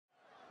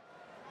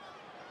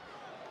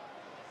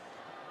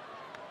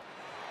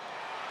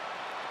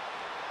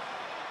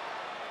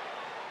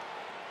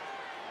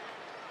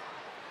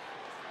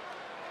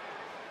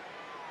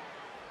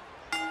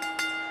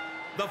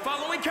The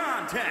following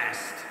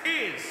contest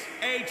is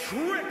a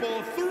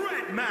triple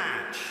threat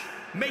match.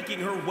 Making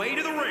her way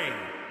to the ring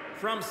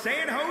from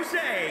San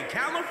Jose,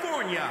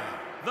 California,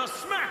 the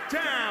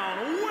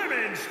SmackDown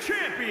Women's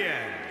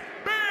Champion,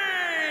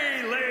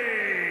 Bayley.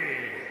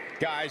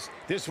 Guys,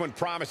 this one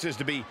promises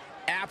to be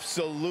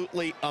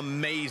absolutely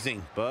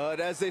amazing. But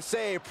as they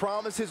say,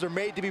 promises are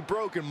made to be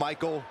broken,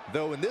 Michael.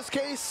 Though in this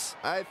case,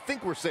 I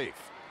think we're safe.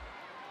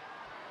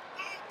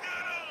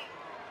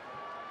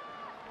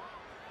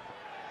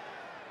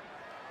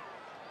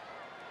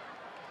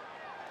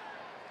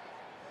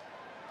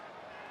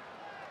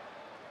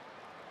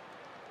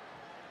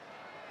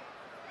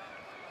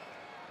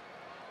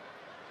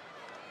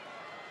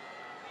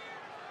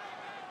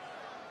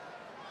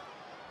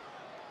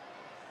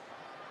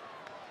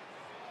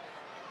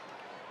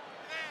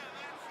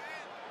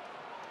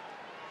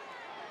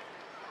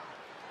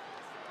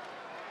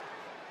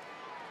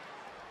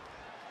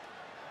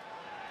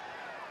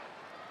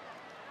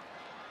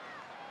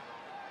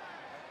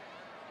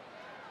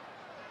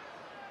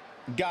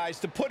 Guys,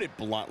 to put it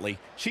bluntly,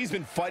 she's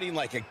been fighting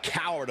like a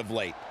coward of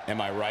late.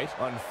 Am I right?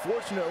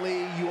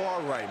 Unfortunately, you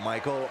are right,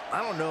 Michael.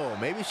 I don't know.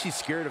 Maybe she's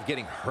scared of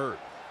getting hurt.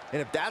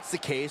 And if that's the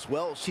case,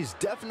 well, she's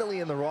definitely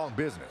in the wrong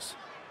business.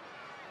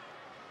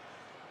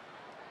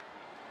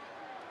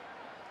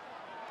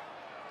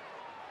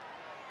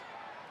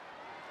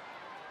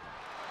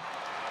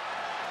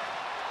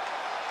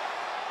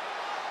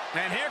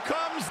 And here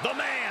comes the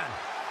man.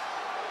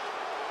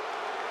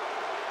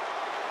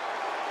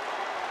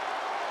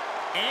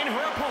 And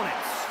her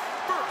opponents,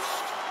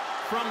 first,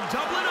 from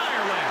Dublin,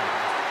 Ireland,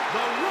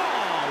 the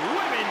Raw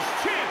Women's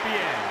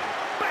Champion,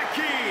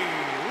 Becky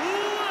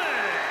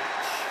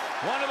Lynch.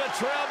 One of the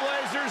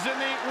trailblazers in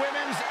the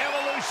women's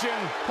evolution,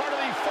 part of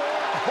the 4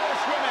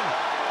 Horsewomen.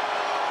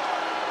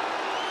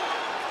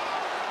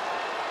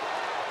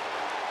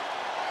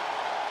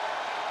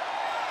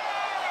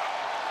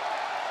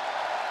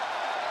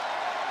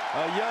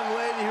 A young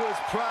lady who has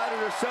prided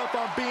herself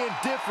on being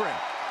different.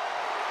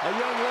 A young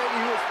lady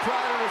who has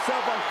prided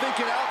herself on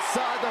thinking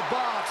outside the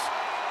box.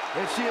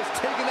 And she has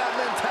taken that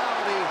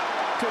mentality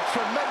to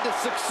tremendous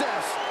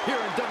success here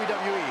in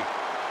WWE.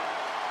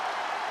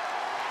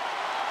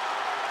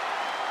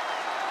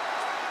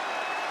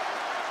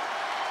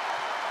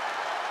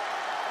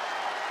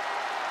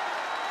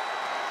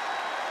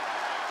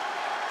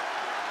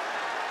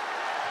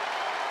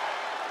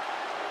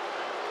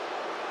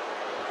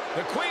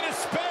 The Queen of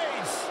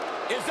Spades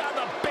is on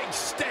the big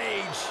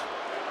stage.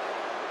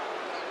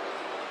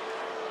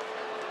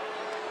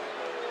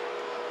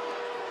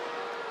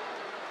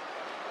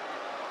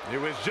 It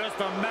was just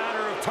a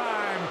matter of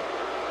time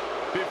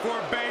before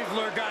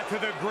Baszler got to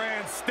the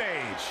grand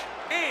stage.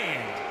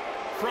 And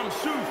from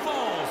Sioux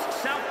Falls,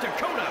 South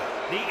Dakota,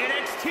 the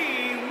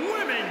NXT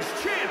Women's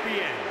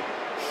Champion,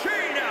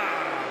 Shayna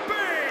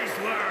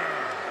Baszler.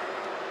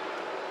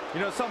 You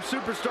know, some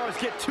superstars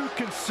get too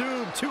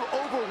consumed, too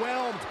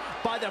overwhelmed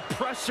by the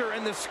pressure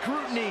and the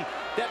scrutiny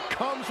that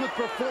comes with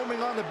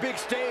performing on the big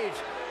stage.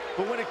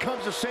 But when it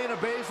comes to Shayna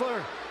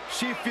Baszler,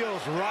 she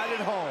feels right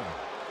at home.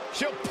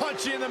 She'll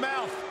punch you in the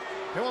mouth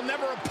and will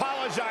never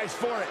apologize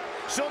for it.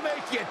 She'll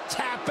make you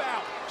tap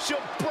out.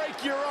 She'll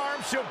break your arm.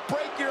 She'll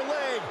break your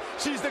leg.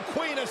 She's the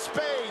Queen of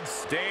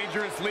Spades.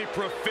 Dangerously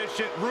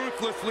proficient,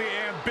 ruthlessly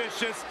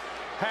ambitious,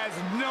 has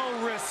no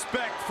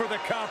respect for the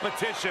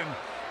competition.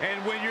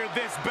 And when you're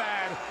this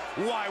bad,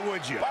 why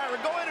would you? Byron,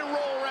 go ahead and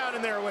roll around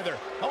in there with her.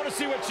 I want to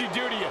see what she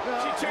do to you.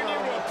 She turned you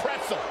into a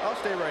pretzel. I'll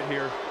stay right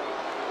here.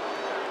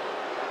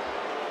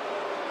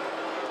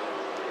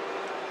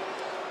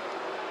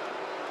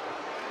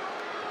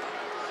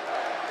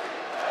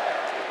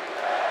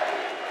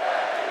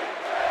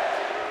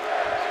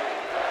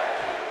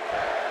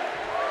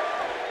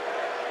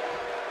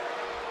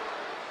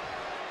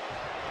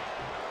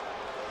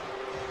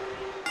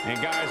 And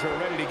guys are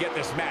ready to get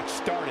this match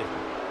started.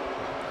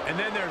 And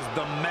then there's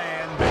the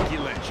man, Becky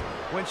Lynch.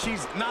 When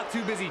she's not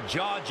too busy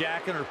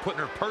jaw-jacking or putting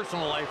her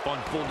personal life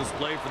on full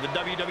display for the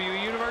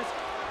WWE Universe,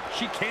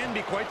 she can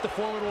be quite the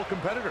formidable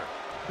competitor.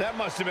 That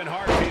must have been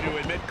hard for you to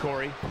admit,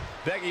 Corey.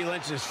 Becky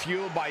Lynch is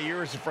fueled by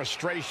years of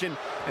frustration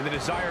and the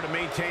desire to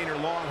maintain her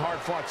long,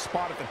 hard-fought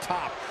spot at the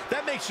top.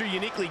 That makes her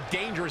uniquely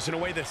dangerous in a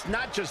way that's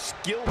not just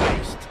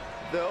skill-based.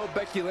 Though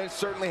Becky Lynch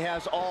certainly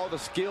has all the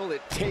skill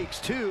it takes,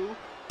 too.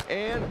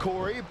 And,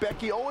 Corey,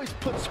 Becky always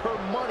puts her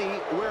money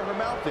where her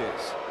mouth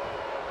is.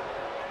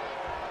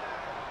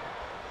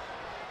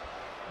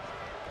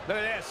 Look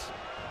at this.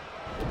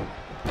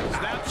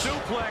 Snap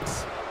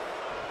suplex.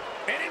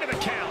 And into the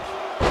count.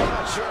 I'm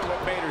not sure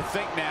what made her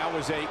think now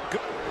was a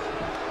good...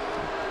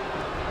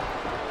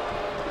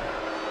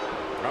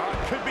 Oh,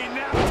 it could be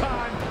nap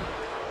time.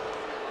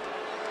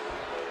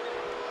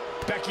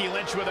 Becky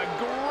Lynch with a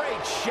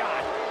great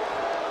shot.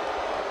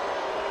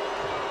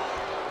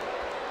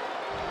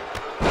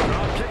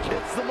 Kick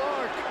hits the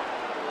mark.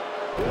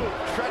 Ooh,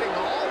 treading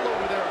all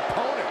over their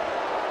opponent.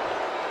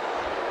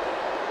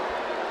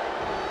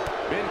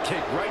 Mid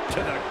kick right to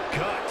the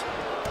gut.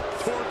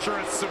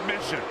 Torturous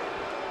submission.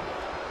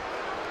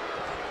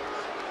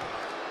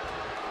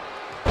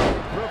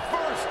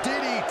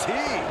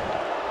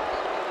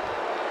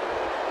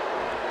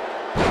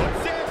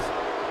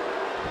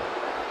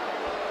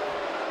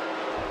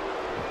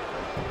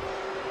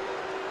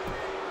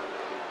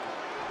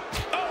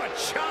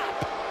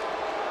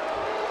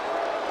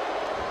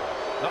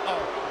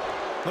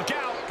 Uh-oh. Look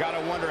out.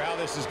 Gotta wonder how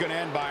this is going to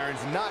end, Byron.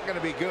 It's not going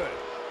to be good.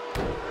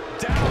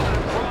 Down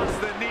across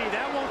the knee.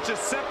 That won't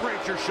just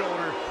separate your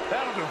shoulder.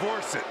 That'll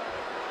divorce it.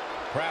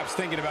 Perhaps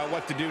thinking about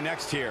what to do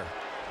next here.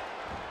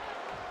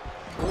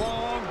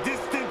 Long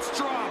distance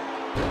drop.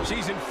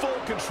 She's in full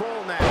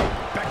control now.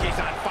 Becky's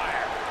on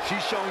fire.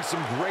 She's showing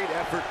some great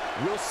effort.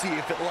 We'll see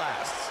if it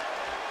lasts.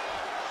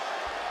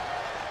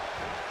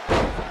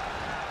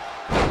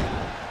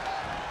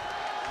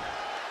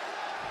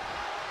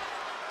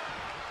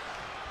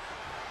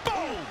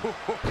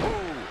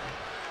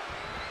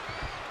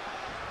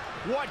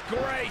 What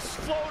grace!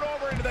 Float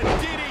over into the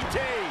DDT!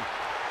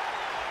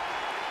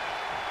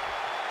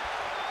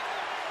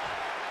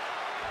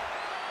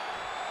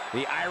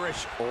 The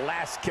Irish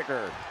lass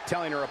kicker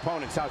telling her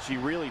opponents how she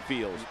really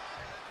feels.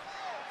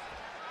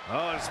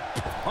 Oh, it's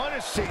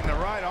punishing the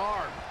right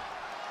arm.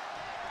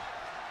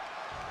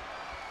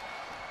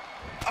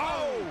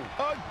 Oh!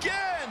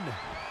 Again!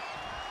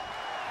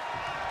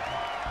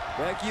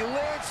 Becky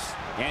Lynch.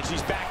 And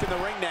she's back in the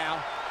ring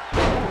now.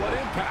 Oh, what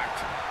impact!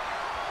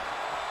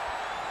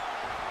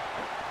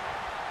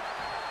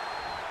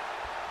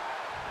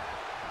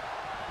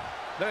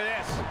 Look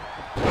at this.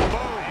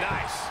 Boom,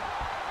 nice.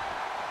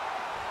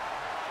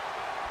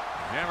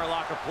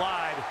 Hammerlock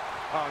applied.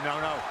 Oh, no.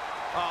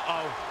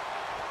 Uh-oh.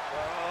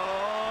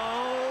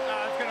 Oh,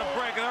 that's going to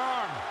break her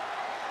arm.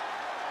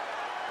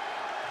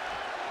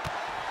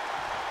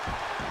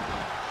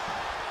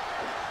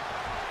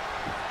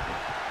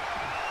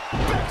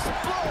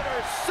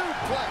 Exploder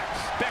suplex.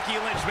 Becky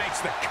Lynch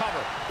makes the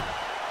cover.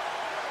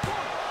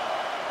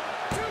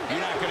 You're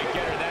not going to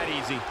get her that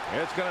easy.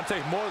 It's going to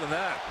take more than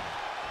that.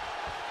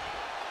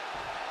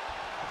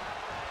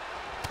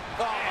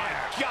 Oh, my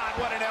God,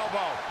 what an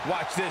elbow.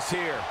 Watch this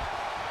here.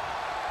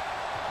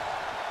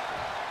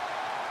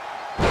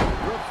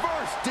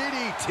 Reverse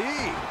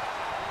DDT.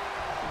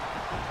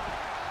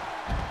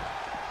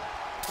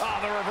 Oh,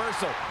 the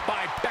reversal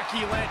by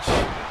Becky Lynch.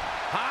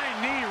 High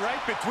knee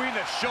right between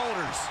the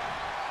shoulders.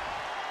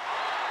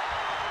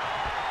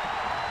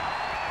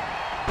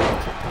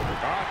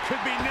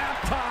 Could be nap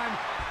time.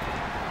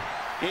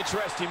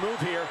 Interesting move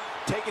here,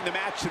 taking the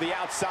match to the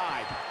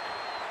outside.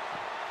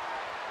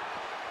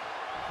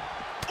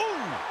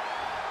 Ooh!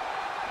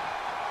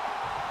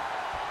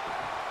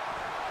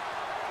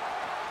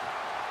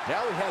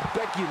 Now we have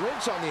Becky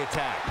Lynch on the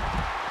attack.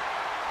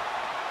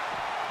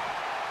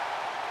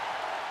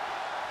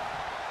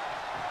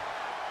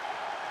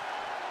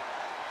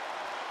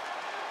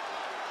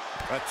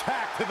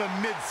 Attack to the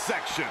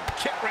midsection.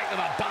 Kick right to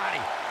the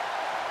body.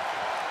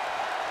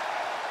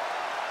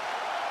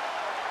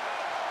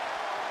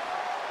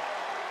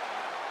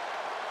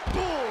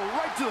 Bull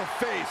right to the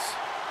face.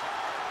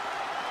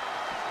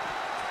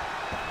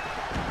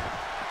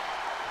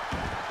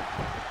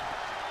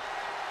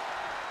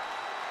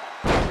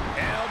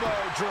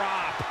 Elbow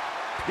drop.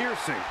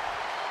 Piercing.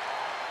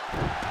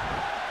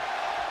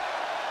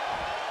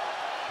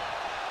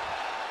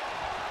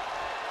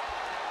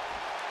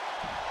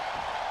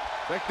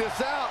 Check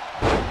this out.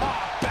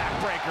 Oh,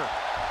 backbreaker.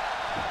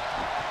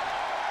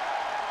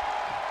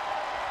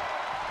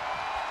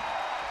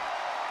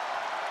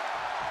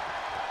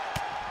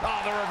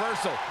 Oh, the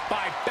reversal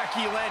by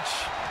Becky Lynch.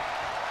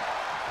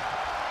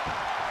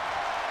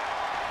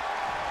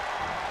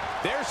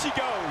 There she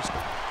goes.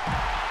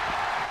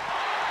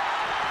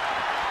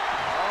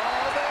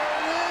 Oh, there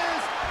it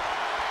is.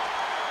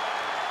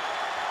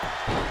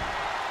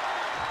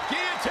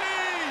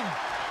 Guillotine.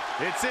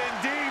 It's in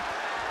deep.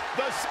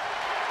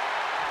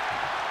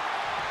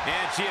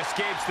 And she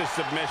escapes the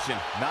submission.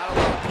 Not a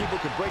lot of people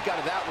could break out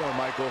of that one,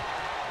 Michael.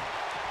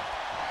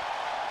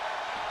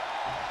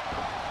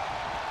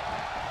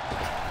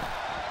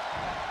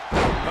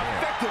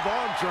 Effective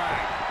arm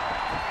drag.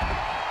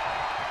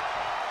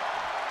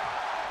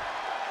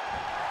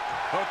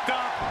 Hooked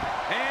up.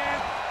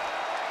 And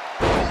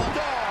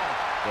Bulldog.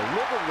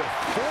 Delivered with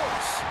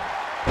force.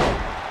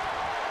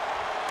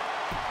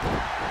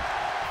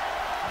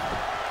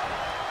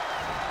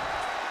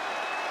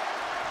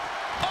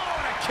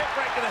 Kick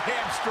right to the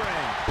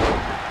hamstring.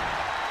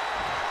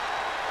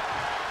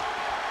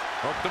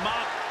 hooked him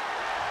up.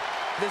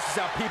 This is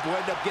how people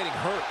end up getting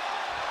hurt.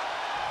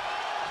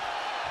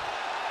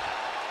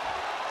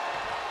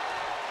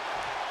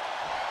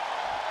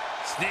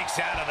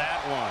 Sneaks out of that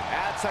one.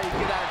 That's how you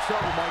get out of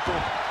trouble, Michael.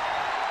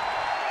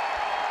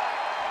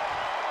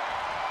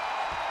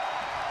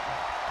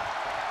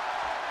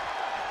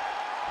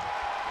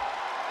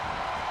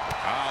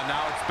 Oh,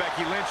 now it's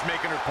Becky Lynch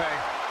making her pay.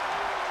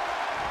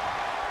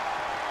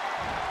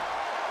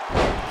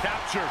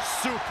 Capture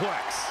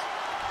suplex.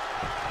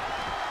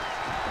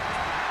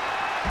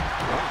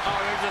 Oh,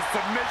 there's a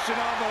submission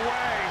on the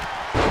way.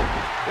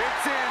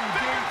 It's in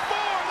deep.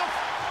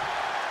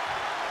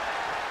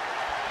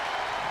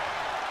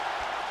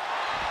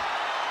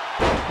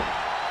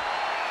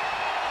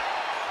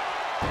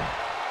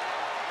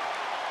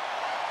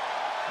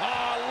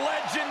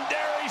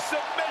 Legendary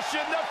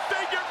submission, the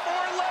figure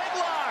four leg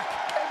lock.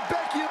 And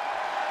Becky...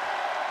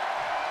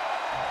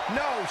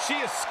 No, she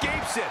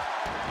escapes it.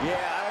 Yeah,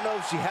 I don't know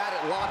if she had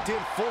it locked in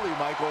fully,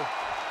 Michael.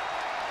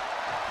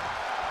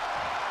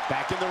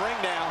 Back in the ring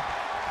now.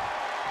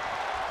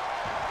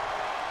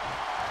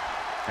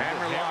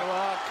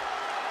 Hammerlock.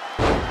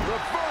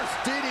 Reverse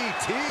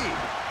DDT.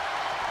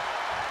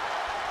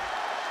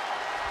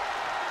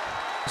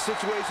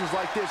 Situations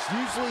like this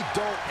usually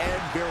don't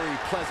end very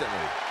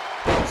pleasantly.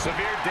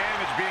 Severe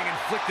damage being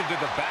inflicted to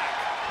the back.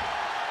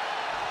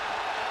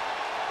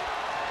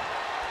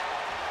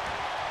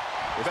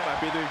 This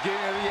might be the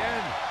beginning of the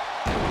end.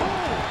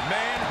 Ooh,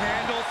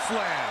 manhandle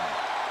slam.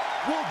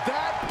 Will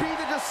that be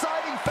the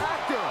deciding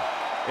factor?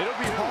 It'll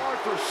be hard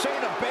for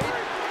Shayna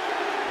Baszler.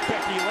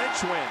 Becky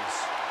Lynch wins.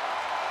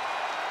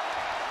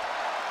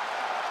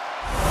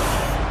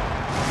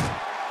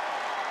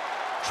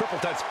 Triple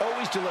Threats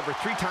always deliver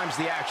 3 times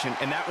the action,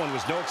 and that one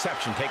was no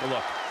exception. Take a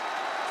look.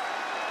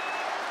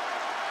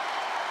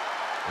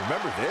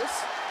 Remember this?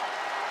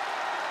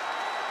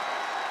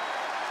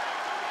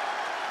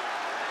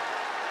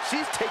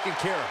 She's taking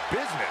care of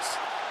business.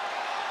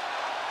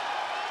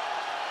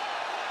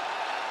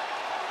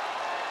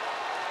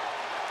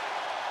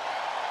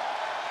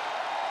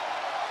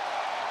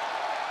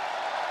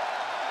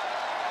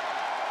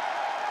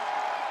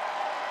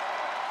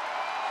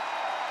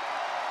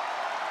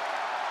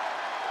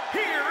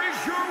 Here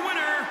is your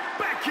winner,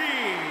 Becky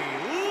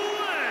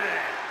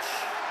Lynch.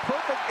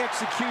 Perfect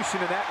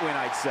execution of that win,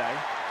 I'd say.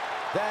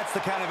 That's the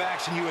kind of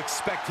action you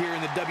expect here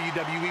in the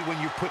WWE when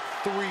you put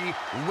 3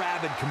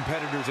 rabid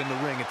competitors in the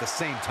ring at the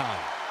same time.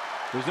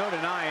 There's no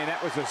denying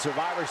that was a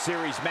Survivor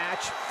Series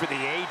match for the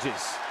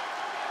ages.